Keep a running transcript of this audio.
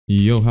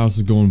Yo, how's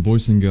it going,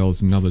 boys and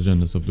girls and other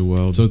genders of the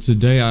world? So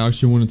today I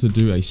actually wanted to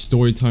do a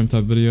story time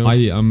type video.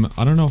 I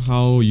don't know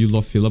how you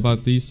lot feel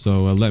about these,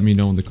 so let me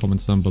know in the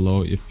comments down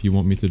below if you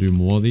want me to do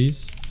more of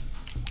these.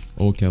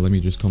 Okay, let me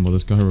just combo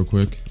this guy real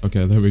quick.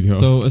 Okay, there we go.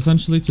 So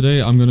essentially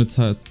today I'm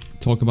gonna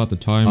talk about the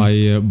time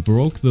I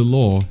broke the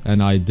law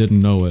and I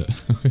didn't know it.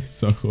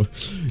 So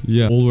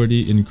yeah,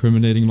 already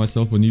incriminating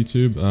myself on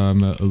YouTube.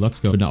 Let's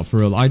go. But now for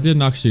real, I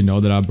didn't actually know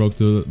that I broke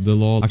the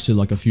law actually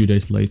like a few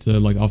days later,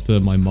 like after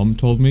my mom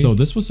told me. So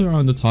this was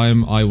around the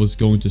time I was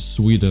going to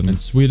Sweden. And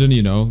Sweden,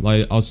 you know,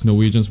 like us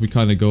Norwegians, we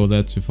kind of go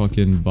there to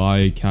fucking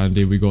buy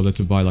candy. We go there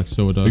to buy like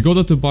soda. We go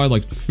there to buy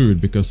like food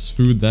because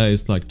food there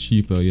is like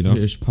cheaper, you know.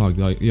 British pug,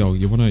 like, yo,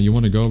 you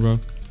wanna go,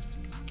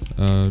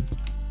 bro?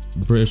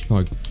 British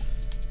pug.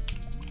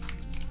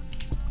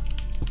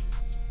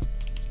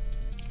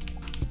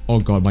 Oh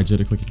god, my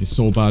jitter clicking is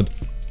so bad.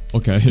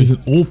 Okay, is it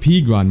OP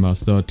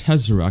Grandmaster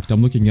Tesseract?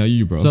 I'm looking at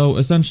you, bro. So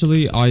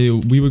essentially,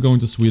 we were going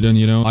to Sweden,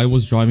 you know. I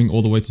was driving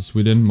all the way to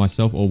Sweden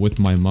myself, or with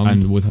my mom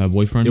and with her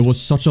boyfriend. It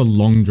was such a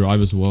long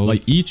drive as well.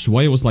 Like each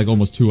way was like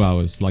almost 2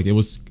 hours. Like it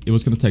was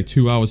gonna take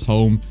 2 hours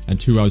home and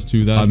 2 hours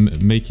to there. I'm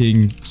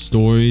making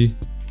story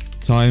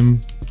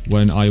time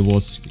when I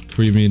was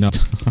creamy enough.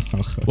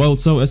 Well,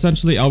 so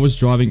essentially I was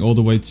driving all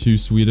the way to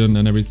Sweden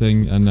and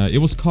everything, and it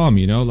was calm,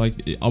 you know. Like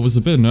I was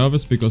a bit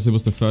nervous because it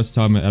was the first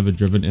time I ever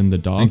driven in the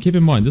dark. And keep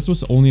in mind, this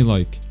was only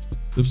like,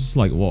 this was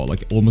like what,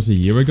 like almost a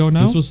year ago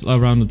now. This was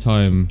around the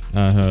time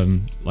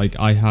like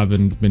I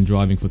haven't been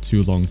driving for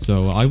too long,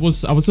 so I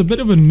was a bit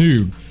of a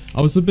noob. I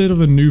was a bit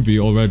of a newbie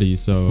already,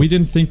 so we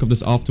didn't think of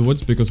this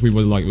afterwards because we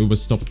were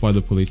stopped by the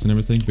police and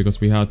everything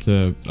because we had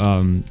to,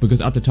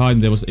 because at the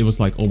time it was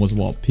like almost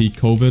what, peak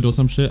COVID or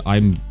some shit.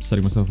 I'm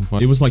setting myself on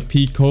fire. It was like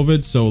peak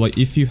COVID, so like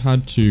if you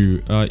had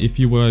to, if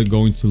you were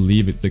going to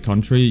leave the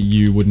country,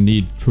 you would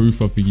need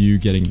proof of you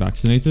getting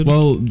vaccinated.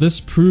 Well,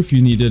 this proof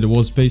you needed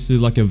was basically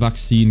like a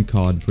vaccine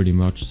card pretty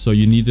much. So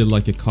you needed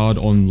like a card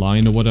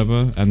online or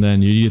whatever, and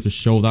then you needed to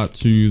show that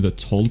to the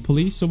toll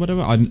police or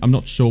whatever. I'm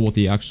not sure what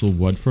the actual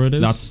word for it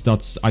is.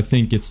 That's I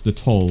think it's the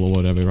toll or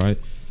whatever, right?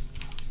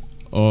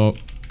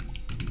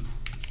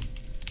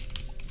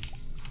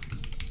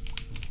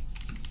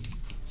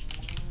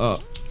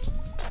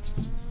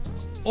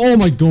 Oh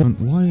my god,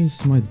 why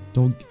is my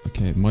dog?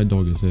 Okay, my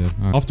dog is here.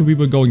 After we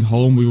were going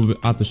home, we were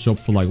at the shop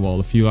for like, well,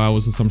 a few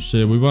hours or some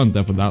shit. We weren't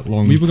there for that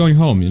long. We were going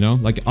home, you know?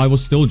 Like, I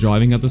was still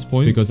driving at this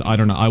point because, I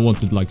don't know, I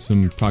wanted like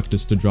some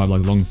practice to drive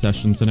like long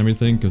sessions and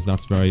everything because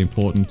that's very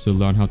important to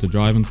learn how to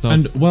drive and stuff.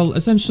 And, well,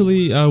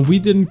 essentially, we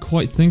didn't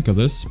quite think of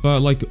this,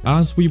 but like,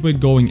 as we were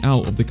going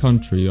out of the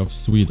country of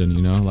Sweden,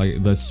 you know,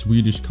 like the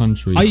Swedish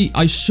country,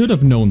 I should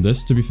have known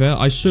this, to be fair.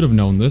 I should have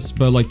known this,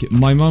 but like,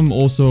 my mom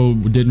also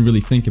didn't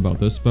really think about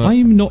this, but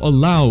I'm not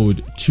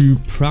allowed to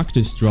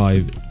practice drive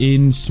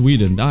in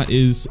Sweden. That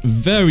is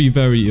very,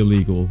 very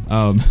illegal.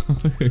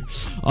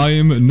 I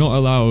am not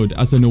allowed,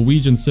 as a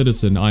Norwegian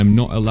citizen, I am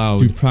not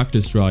allowed to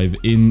practice drive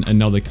in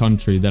another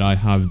country that I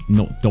have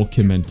not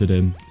documented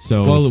in.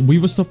 So, well, we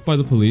were stopped by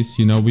the police,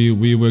 you know,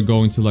 we were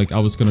going to like, I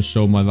was gonna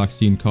show my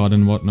vaccine card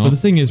and whatnot. But the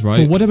thing is, right,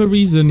 for whatever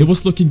reason, it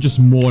was looking just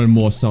more and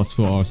more sus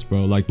for us,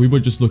 bro. Like, we were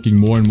just looking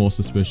more and more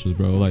suspicious,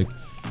 bro. Like,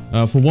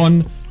 for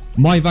one,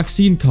 my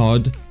vaccine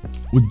card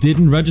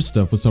didn't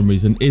register for some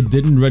reason. It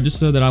didn't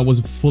register that I was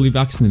fully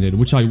vaccinated,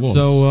 which I was.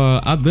 So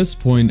at this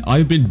point,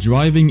 I've been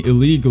driving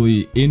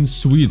illegally in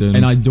Sweden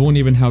and I don't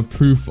even have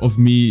proof of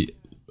me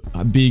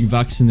being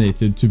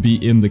vaccinated to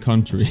be in the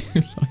country.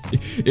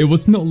 Like, it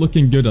was not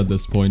looking good at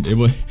this point.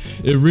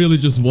 It really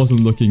just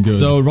wasn't looking good.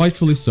 So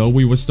rightfully so,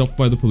 we were stopped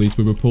by the police.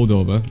 We were pulled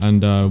over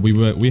and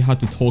we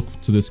had to talk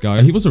to this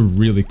guy. He was a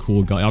really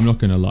cool guy. I'm not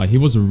gonna lie. He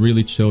was a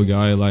really chill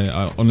guy. Like,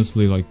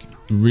 honestly, like,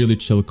 really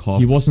chill cop.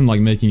 He wasn't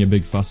like making a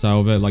big fuss out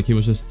of it. Like, he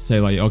was just say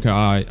like, okay,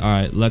 all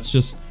right, let's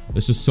just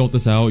sort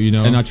this out, you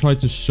know. And I tried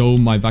to show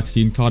my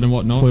vaccine card and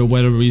whatnot. For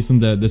whatever reason,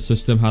 the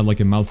system had like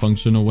a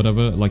malfunction or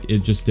whatever. Like, it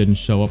just didn't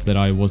show up that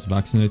I was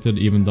vaccinated,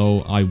 even though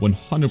I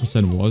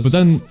 100% was. But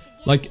then,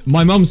 like,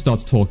 my mom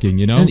starts talking,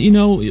 you know? And, you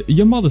know,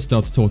 your mother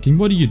starts talking.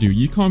 What do?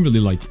 You can't really,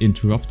 like,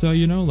 interrupt her,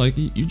 you know? Like,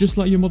 you just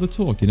let your mother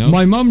talk, you know?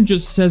 My mom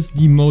just says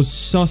the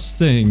most sus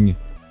thing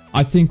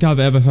I think I've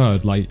ever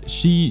heard. Like,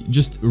 she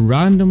just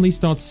randomly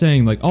starts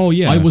saying, like, oh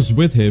yeah, I was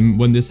with him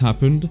when this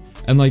happened,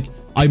 and like,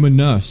 I'm a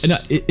nurse. And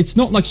it's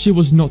not like she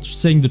was not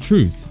saying the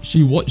truth.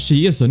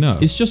 She is a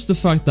nurse. It's just the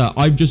fact that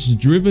I've just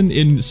driven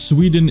in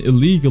Sweden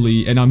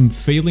illegally and I'm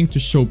failing to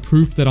show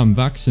proof that I'm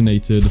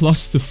vaccinated.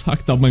 Plus the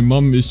fact that my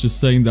mom is just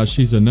saying that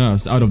she's a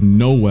nurse out of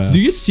nowhere. Do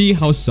you see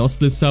how sus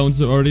this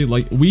sounds already?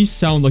 Like, we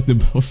sound like the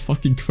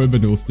fucking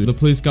criminals, dude. The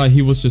police guy,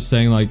 he was just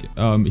saying like,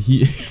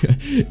 he,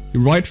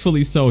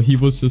 rightfully so, he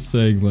was just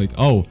saying like,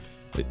 oh,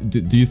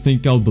 do you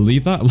think I'll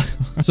believe that?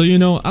 So, you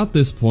know, at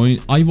this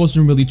point, I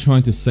wasn't really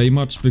trying to say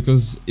much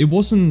because it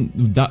wasn't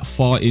that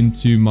far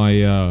into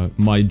my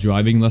my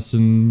driving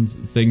lessons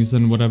things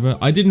and whatever.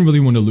 I didn't really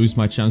want to lose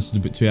my chance to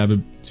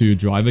to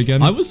drive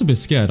again. I was a bit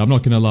scared, I'm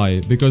not gonna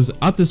lie, because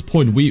at this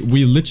point we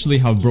literally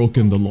have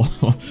broken the law.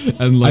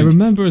 And like I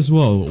remember as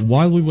well,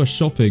 while we were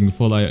shopping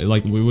for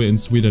like we were in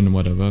Sweden and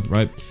whatever,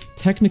 right?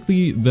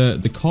 Technically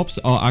the cops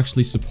are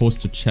actually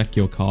supposed to check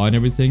your car and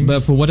everything,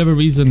 but for whatever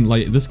reason,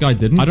 like this guy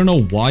didn't. I don't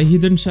know why he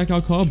didn't check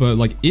our car, but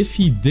like if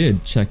he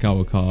did check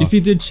our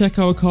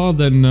car,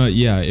 then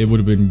yeah, it would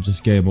have been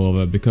just game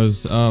over,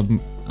 because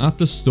at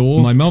the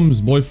store, my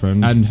mom's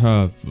boyfriend and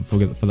her, for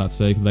that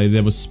sake, they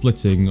were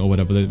splitting or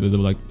whatever. They were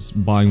like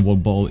buying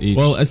one bottle each.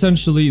 Well,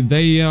 essentially,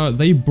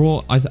 they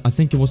brought, I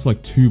think it was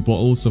like 2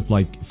 bottles of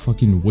like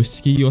fucking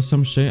whiskey or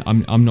some shit.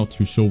 I'm not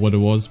too sure what it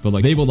was, but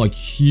like they were like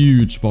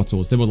huge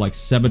bottles. They were like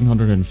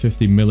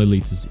 750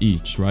 milliliters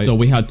each, right? So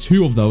we had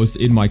 2 of those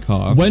in my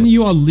car. When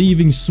you are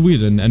leaving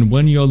Sweden and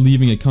when you're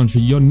leaving a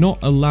country, you're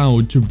not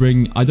allowed to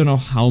bring, I don't know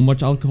how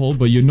much alcohol,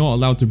 but you're not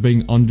allowed to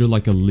bring under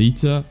like a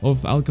liter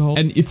of alcohol.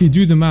 And if you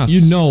do the math,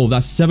 you know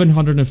that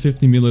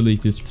 750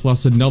 milliliters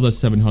plus another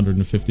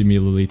 750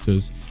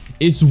 milliliters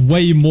is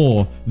way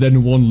more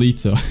than 1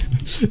 liter.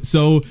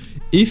 So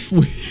if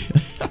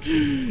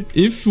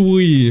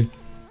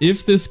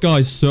this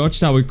guy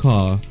searched our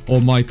car,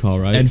 or my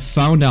car, right, and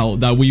found out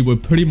that we were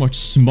pretty much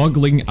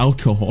smuggling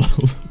alcohol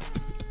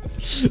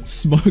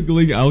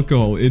smuggling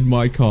alcohol in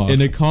my car, in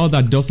a car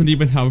that doesn't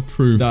even have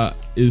proof that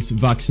is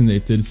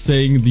vaccinated,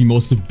 saying the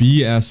most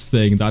BS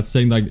thing, that's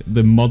saying like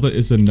the mother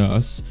is a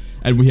nurse,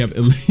 and we have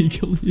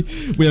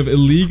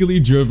illegally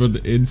driven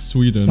in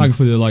Sweden.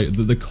 Thankfully, like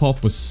the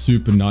cop was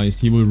super nice.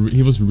 He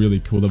was really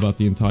cool about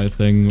the entire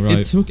thing, right?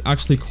 It took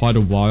actually quite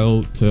a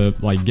while to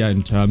like get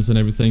in terms and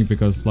everything,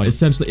 because like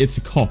essentially it's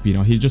a cop, you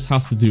know, he just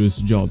has to do his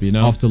job, you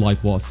know. After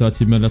like what,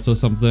 30 minutes or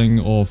something,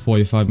 or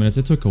 45 minutes,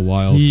 it took a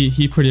while.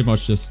 He pretty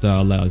much just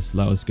let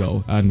us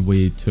go, and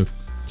we took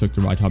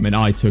the ride home, and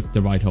I took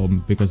the ride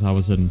home because I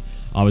was in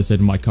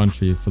my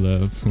country for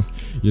the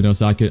you know,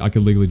 so I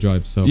could legally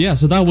drive. So yeah,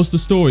 so that was the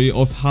story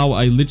of how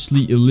I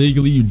literally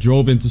illegally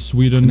drove into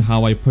Sweden,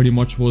 how I pretty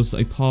much was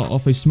a part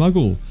of a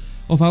smuggle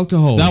of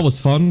alcohol. That was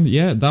fun.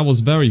 Yeah, that was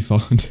very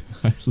fun.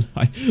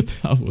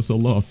 That was a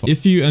lot of fun.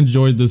 If you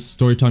enjoyed this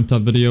storytime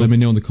type video, let me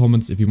know in the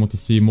comments if you want to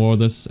see more of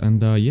this,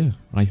 and yeah,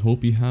 I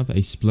hope you have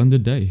a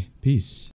splendid day. Peace.